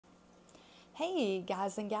Hey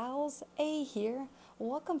guys and gals, A here.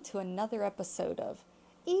 Welcome to another episode of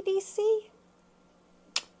EDC.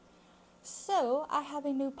 So, I have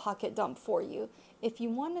a new pocket dump for you. If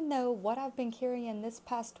you want to know what I've been carrying this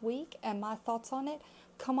past week and my thoughts on it,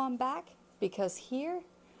 come on back because here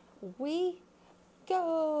we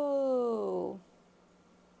go.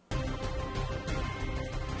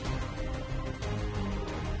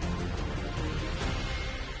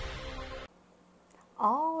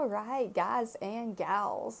 All right, guys and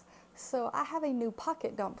gals. So I have a new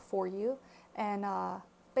pocket dump for you, and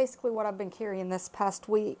basically what I've been carrying this past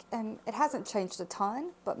week, and it hasn't changed a ton,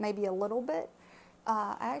 but maybe a little bit.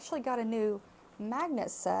 I actually got a new magnet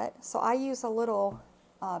set, so I use a little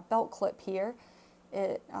belt clip here.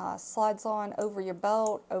 It slides on over your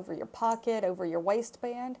belt, over your pocket, over your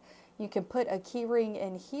waistband. You can put a key ring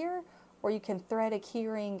in here, or you can thread a key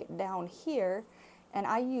ring down here. And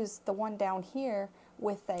I use the one down here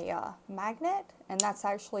with a magnet, and that's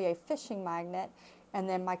actually a fishing magnet. And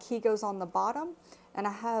then my key goes on the bottom, and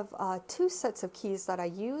I have two sets of keys that I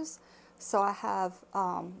use. So I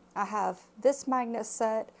have this magnet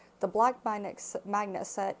set. The black magnet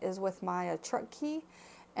set is with my truck key,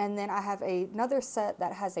 and then I have another set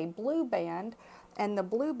that has a blue band, and the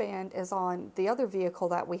blue band is on the other vehicle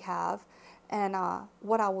that we have. And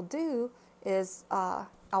what I will do is I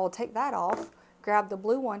will take that off, grab the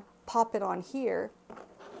blue one, pop it on here,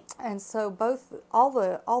 and so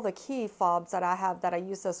all the key fobs that I have that I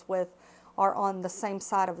use this with are on the same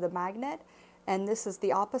side of the magnet, and this is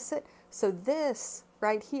the opposite. So this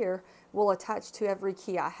right here will attach to every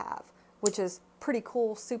key I have, which is pretty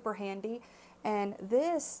cool, super handy. And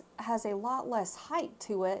this has a lot less height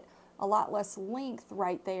to it, a lot less length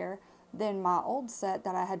right there than my old set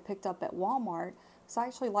that I had picked up at Walmart. So I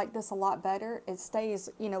actually like this a lot better. It stays,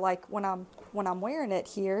 like when I'm wearing it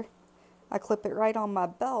here, I clip it right on my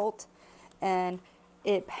belt, and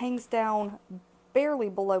it hangs down barely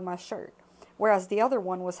below my shirt. Whereas the other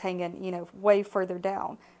one was hanging, way further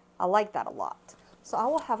down. I like that a lot. So I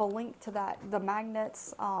will have a link to the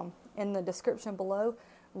magnets in the description below.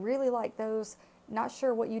 Really like those. Not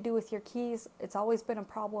sure what you do with your keys. It's always been a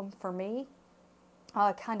problem for me,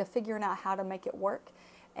 kind of figuring out how to make it work.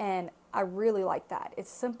 And I really like that. It's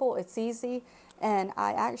simple, it's easy, and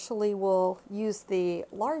I actually will use the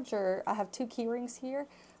larger, I have two key rings here.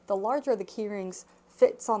 The larger of the key rings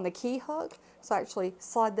fits on the key hook, so I actually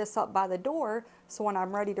slide this up by the door, so when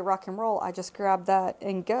I'm ready to rock and roll, I just grab that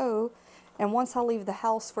and go. And once I leave the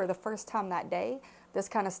house for the first time that day, this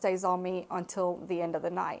kind of stays on me until the end of the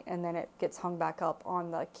night, and then it gets hung back up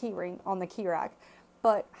on the key ring, on the key rack.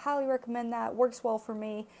 But highly recommend that, works well for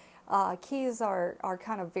me. Keys are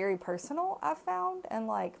kind of very personal, I've found, and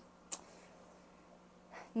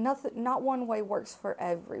not one way works for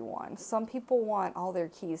everyone. Some people want all their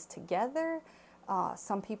keys together.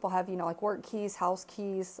 Some people have, like work keys, house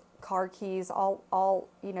keys, car keys, all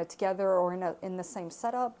together or in the same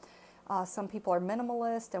setup. Some people are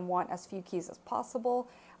minimalist and want as few keys as possible.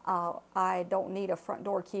 I don't need a front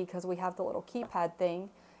door key because we have the little keypad thing,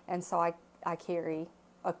 and so I carry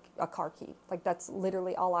a car key. Like, that's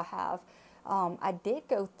literally all I have. I did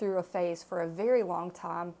go through a phase for a very long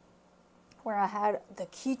time where I had the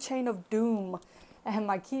keychain of doom, and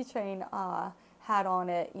my keychain had on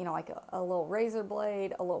it, like a little razor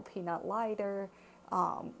blade, a little peanut lighter,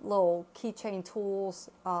 little keychain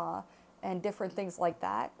tools, and different things like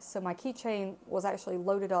that. So my keychain was actually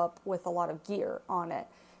loaded up with a lot of gear on it,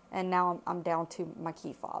 and now I'm down to my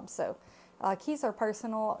key fob. So keys are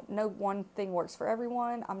personal. No one thing works for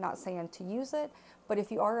everyone. I'm not saying to use it, but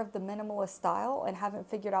if you are of the minimalist style and haven't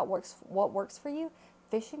figured out what works for you,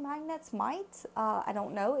 fishing magnets might. I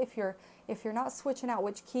don't know. If you're not switching out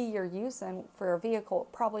which key you're using for a vehicle,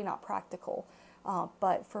 probably not practical.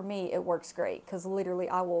 But for me, it works great because literally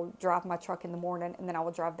I will drive my truck in the morning and then I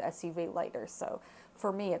will drive the SUV later. So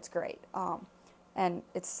for me, it's great. And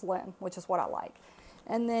it's slim, which is what I like.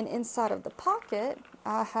 And then inside of the pocket,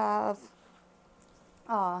 I have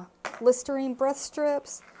Listerine breath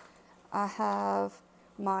strips. I have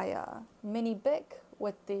my mini Bic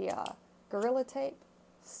with the Gorilla Tape.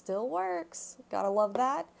 Still works. Gotta love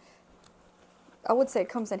that. I would say it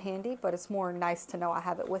comes in handy, but it's more nice to know I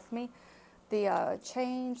have it with me. The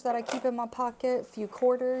change that I keep in my pocket, a few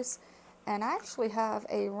quarters, and I actually have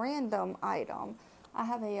a random item. I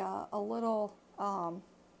have a little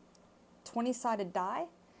 20-sided die,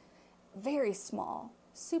 very small,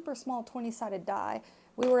 super small 20-sided die.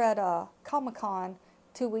 We were at Comic-Con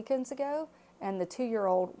 2 weekends ago, and the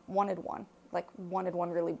 2-year-old wanted one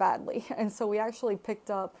really badly, and so we actually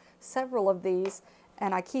picked up several of these,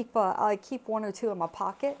 and I keep one or two in my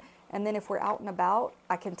pocket, And then if we're out and about,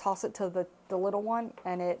 I can toss it to the little one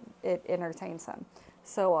and it entertains him.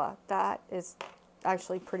 So that is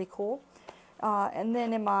actually pretty cool. And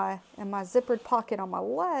then in my zippered pocket on my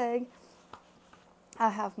leg, I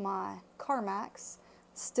have my CarMax.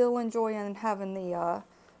 Still enjoying having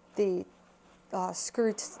the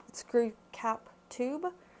screw cap tube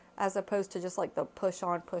as opposed to just like the push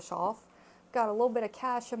on, push off. Got a little bit of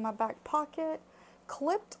cash in my back pocket.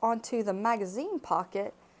 Clipped onto the magazine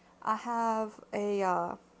pocket, I have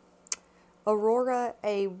a Aurora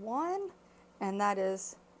A1, and that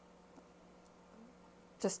is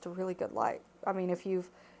just a really good light. I mean, if you've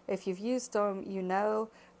used them, you know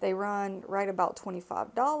they run right about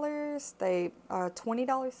 $25. They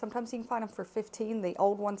 $20. Sometimes you can find them for $15. The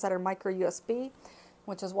old ones that are micro USB,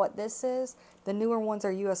 which is what this is. The newer ones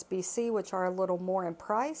are USB-C, which are a little more in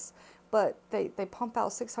price, but they pump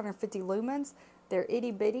out 650 lumens. They're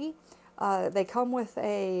itty bitty. They come with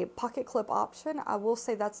a pocket clip option. I will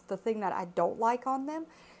say that's the thing that I don't like on them,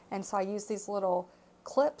 and so I use these little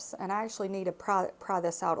clips, and I actually need to pry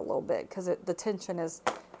this out a little bit because the tension is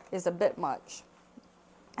a bit much.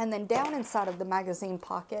 And then down inside of the magazine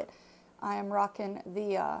pocket, I am rocking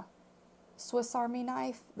the Swiss Army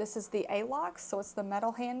knife. This is the A-LOX, so it's the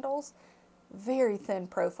metal handles, very thin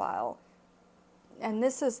profile. And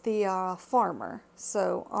this is the Farmer.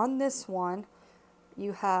 So on this one,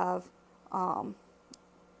 you have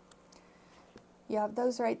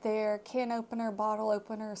those right there: can opener, bottle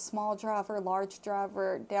opener, small driver, large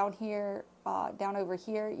driver. Down here, down over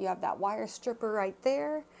here, you have that wire stripper right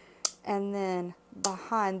there. And then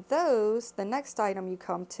behind those, the next item you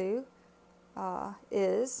come to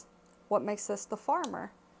is what makes this the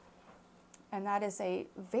Farmer. And that is a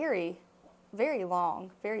very, very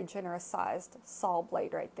long, very generous sized saw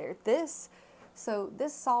blade right there. This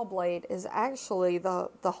saw blade is actually, the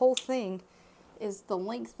whole thing is the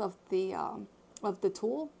length of the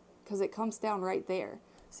tool, because it comes down right there.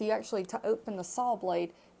 So you actually, to open the saw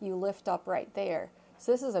blade, you lift up right there.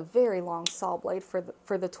 So this is a very long saw blade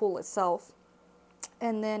for the tool itself.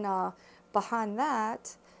 And then behind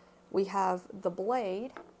that, we have the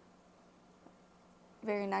blade.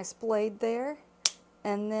 Very nice blade there.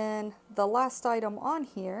 And then the last item on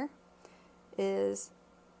here is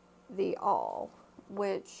the awl,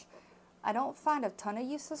 which I don't find a ton of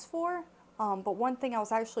uses for. But one thing I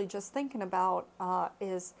was actually just thinking about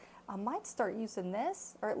is I might start using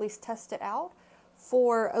this, or at least test it out,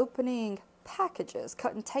 for opening packages,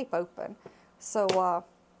 cutting tape open. So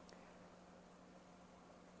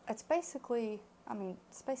it's basically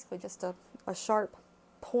just a sharp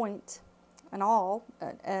point and all,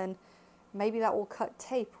 and maybe that will cut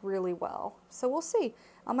tape really well. So we'll see.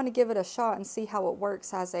 I'm going to give it a shot and see how it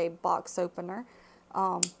works as a box opener.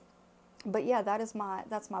 But yeah, that's my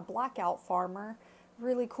Blackout Farmer.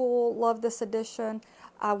 Really cool. Love this edition.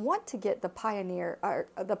 I want to get the Pioneer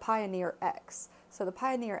X. So the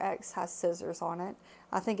Pioneer X has scissors on it.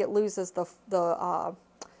 I think it loses the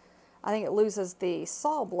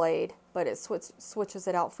saw blade, but it switches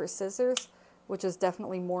it out for scissors, which is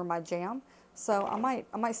definitely more my jam. So I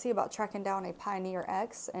might see about tracking down a Pioneer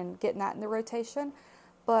X and getting that in the rotation.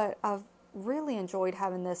 But I've really enjoyed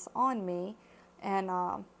having this on me, and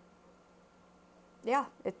yeah,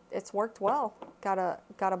 it's worked well. Got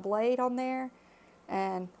a blade on there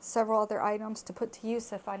and several other items to put to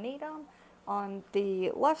use if I need them. On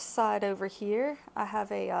the left side over here, I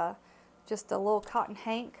have just a little cotton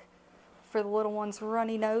hank for the little one's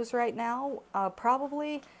runny nose right now.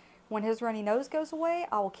 Probably when his runny nose goes away,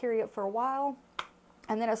 I will carry it for a while,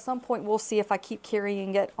 and then at some point we'll see if I keep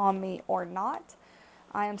carrying it on me or not.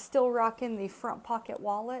 I am still rocking the front pocket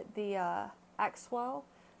wallet, the Axwell.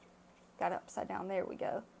 Got it upside down, there we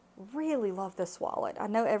go. Really love this wallet. I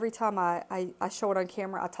know every time I show it on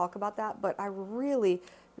camera I talk about that, but I really,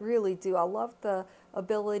 really do. I love the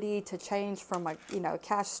ability to change from a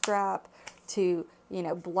cash strap to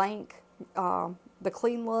blank, the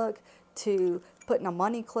clean look, to putting a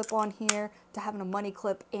money clip on here, to having a money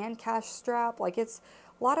clip and cash strap. Like, it's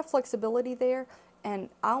a lot of flexibility there. And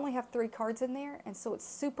I only have 3 cards in there, and so it's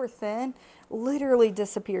super thin, literally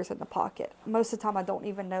disappears in the pocket. Most of the time I don't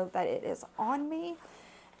even know that it is on me.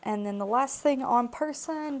 And then the last thing on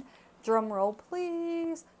person, drum roll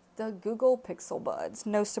please, the Google Pixel Buds.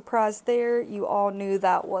 No surprise there, you all knew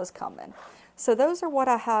that was coming. So those are what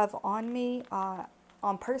I have on me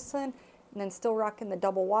on person, and then still rocking the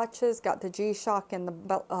double watches, got the G-Shock and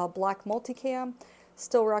the black multicam,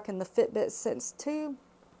 still rocking the Fitbit Sense 2.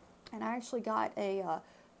 And I actually got a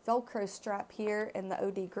Velcro strap here in the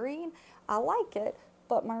OD green. I like it,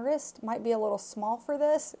 but my wrist might be a little small for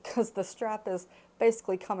this because the strap is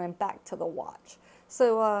basically coming back to the watch.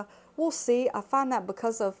 So we'll see. I find that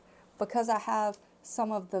because I have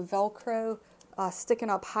some of the Velcro sticking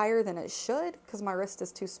up higher than it should because my wrist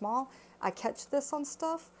is too small, I catch this on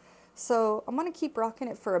stuff. So I'm going to keep rocking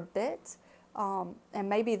it for a bit, and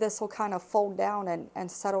maybe this will kind of fold down and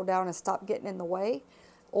settle down and stop getting in the way.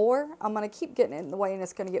 Or I'm going to keep getting in the way and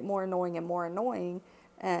it's going to get more annoying and more annoying,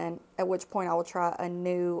 and at which point I will try a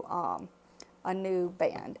new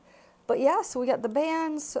band. But yeah, so we got the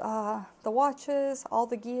bands, the watches, all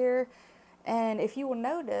the gear, and if you will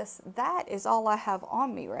notice, that is all I have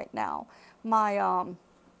on me right now. My, I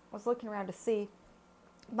was looking around to see,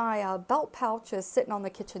 my belt pouch is sitting on the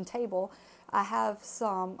kitchen table. I have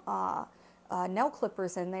some nail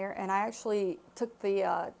clippers in there, and I actually took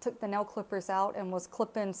the nail clippers out and was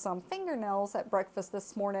clipping some fingernails at breakfast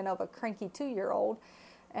this morning of a cranky 2-year-old.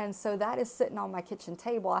 And so that is sitting on my kitchen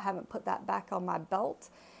table. I haven't put that back on my belt.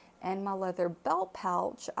 And my leather belt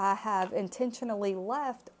pouch, I have intentionally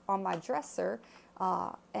left on my dresser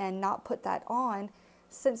and not put that on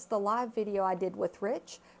since the live video I did with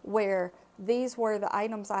Rich, where these were the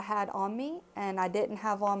items I had on me and I didn't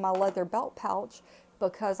have on my leather belt pouch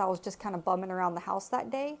because I was just kind of bumming around the house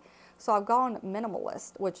that day. So I've gone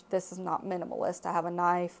minimalist, which this is not minimalist. I have a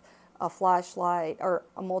knife, a flashlight, or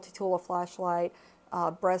a multi-tool, a flashlight,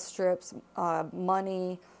 breast strips,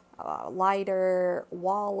 money, lighter,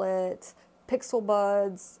 wallet, pixel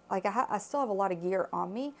buds. Like I still have a lot of gear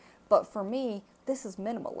on me, but for me, this is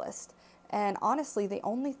minimalist. And honestly, the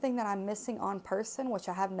only thing that I'm missing on person, which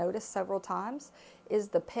I have noticed several times, is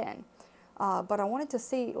the pen. But I wanted to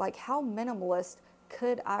see like how minimalist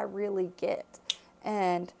could I really get,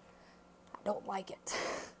 and I don't like it.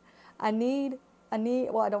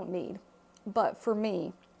 Well, I don't need, but for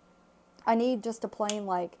me, I need just a plain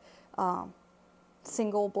like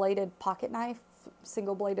single bladed pocket knife,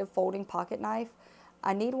 single bladed folding pocket knife.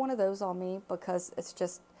 I need one of those on me because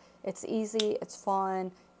it's easy, it's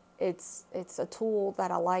fun, it's a tool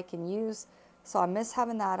that I like and use. So I miss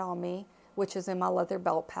having that on me, which is in my leather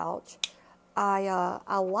belt pouch.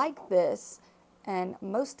 I like this, and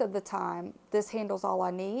most of the time this handles all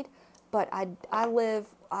I need, but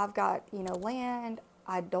I've got, land.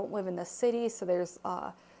 I don't live in the city, so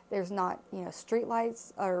there's not, street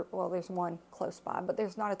lights, or, well, there's one close by, but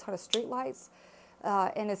there's not a ton of street lights.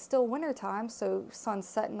 And it's still winter time, so sun's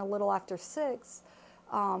setting a little after 6.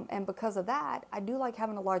 And because of that, I do like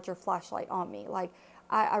having a larger flashlight on me. Like,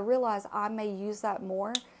 I realize I may use that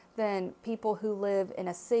more than people who live in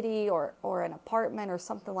a city or an apartment or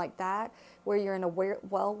something like that, where you're in a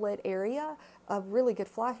well-lit area. A really good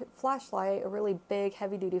flashlight, a really big,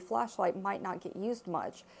 heavy-duty flashlight might not get used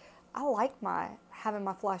much. I like having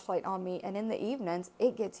my flashlight on me, and in the evenings,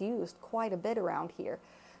 it gets used quite a bit around here.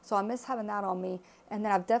 So I miss having that on me, and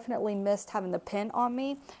then I've definitely missed having the pen on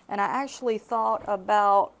me, and I actually thought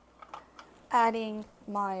about adding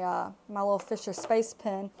my my little Fisher Space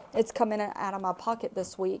pen. It's come in and out of my pocket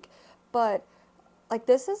this week, but like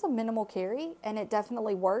this is a minimal carry, and it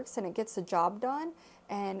definitely works, and it gets the job done,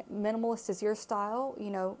 and minimalist is your style,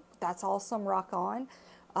 that's awesome, rock on.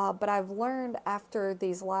 But I've learned after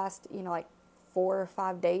these last, like 4 or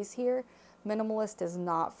 5 days here, minimalist is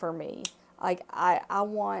not for me. Like I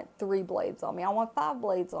want 3 blades on me. I want 5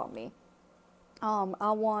 blades on me.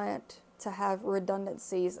 I want to have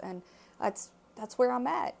redundancies, and that's where I'm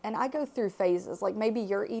at. And I go through phases. Like maybe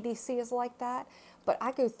your EDC is like that, but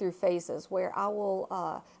I go through phases where I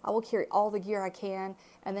will carry all the gear I can,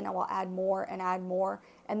 and then I will add more,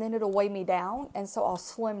 and then it'll weigh me down, and so I'll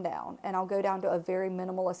slim down, and I'll go down to a very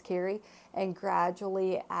minimalist carry and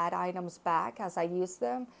gradually add items back as I use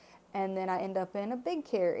them, and then I end up in a big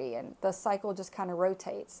carry, and the cycle just kind of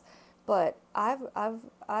rotates. But I've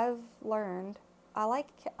learned I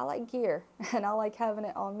like gear, and I like having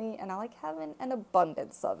it on me, and I like having an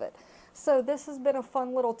abundance of it. So this has been a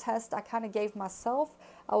fun little test I kind of gave myself.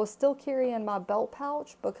 I was still carrying my belt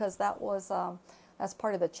pouch because that's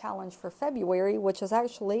part of the challenge for February, which is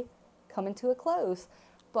actually coming to a close.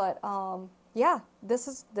 But yeah,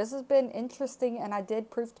 this has been interesting, and I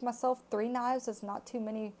did prove to myself 3 knives is not too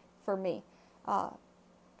many for me.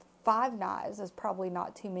 5 knives is probably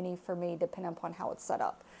not too many for me, depending upon how it's set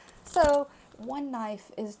up. So 1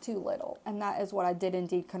 knife is too little, and that is what I did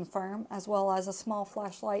indeed confirm, as well as a small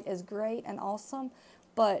flashlight is great and awesome,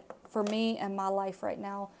 but for me and my life right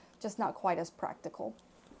now, just not quite as practical.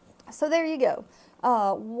 So there you go.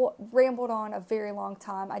 Rambled on a very long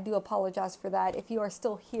time. I do apologize for that. If you are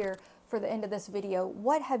still here for the end of this video,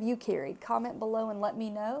 what have you carried? Comment below and let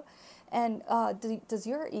me know. And does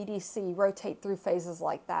your EDC rotate through phases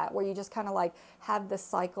like that, where you just kind of like have this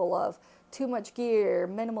cycle of too much gear,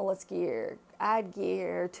 minimalist gear, add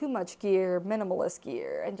gear, too much gear, minimalist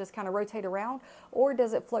gear, and just kind of rotate around? Or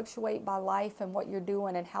does it fluctuate by life and what you're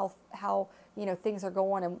doing and how you know things are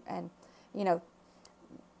going and you know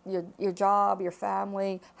your job, your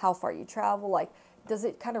family, how far you travel? Like, does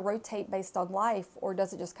it kind of rotate based on life, or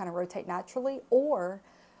does it just kind of rotate naturally? Or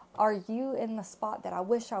are you in the spot that I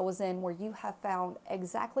wish I was in, where you have found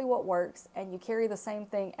exactly what works and you carry the same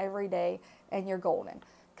thing every day and you're golden?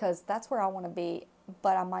 Because that's where I want to be,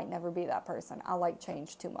 but I might never be that person. I like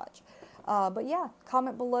change too much. But yeah,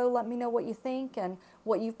 comment below, let me know what you think and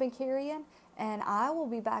what you've been carrying. And I will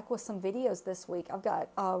be back with some videos this week. I've got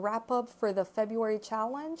a wrap up for the February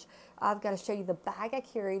challenge. I've got to show you the bag I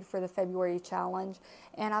carried for the February challenge.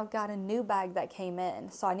 And I've got a new bag that came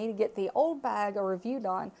in. So I need to get the old bag a review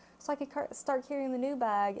done so I can start carrying the new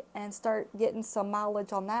bag and start getting some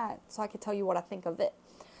mileage on that so I can tell you what I think of it.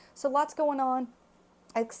 So lots going on.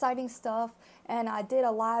 Exciting stuff. And I did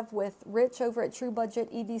a live with Rich over at True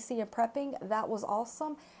Budget EDC and Prepping. That was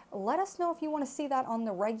awesome. Let us know if you want to see that on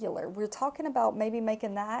the regular. We're talking about maybe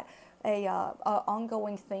making that a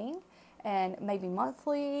ongoing thing, and maybe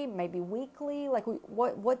monthly, maybe weekly. Like,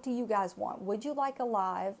 what do you guys want? Would you like a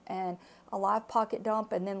live pocket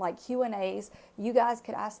dump, and then like Q&As? You guys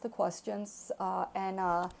could ask the questions,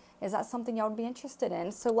 is that something y'all would be interested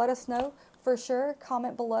in? So let us know for sure.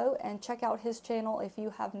 Comment below and check out his channel if you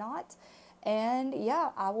have not. And yeah,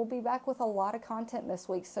 I will be back with a lot of content this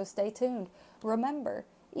week, so stay tuned. Remember,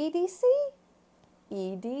 EDC,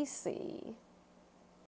 EDC.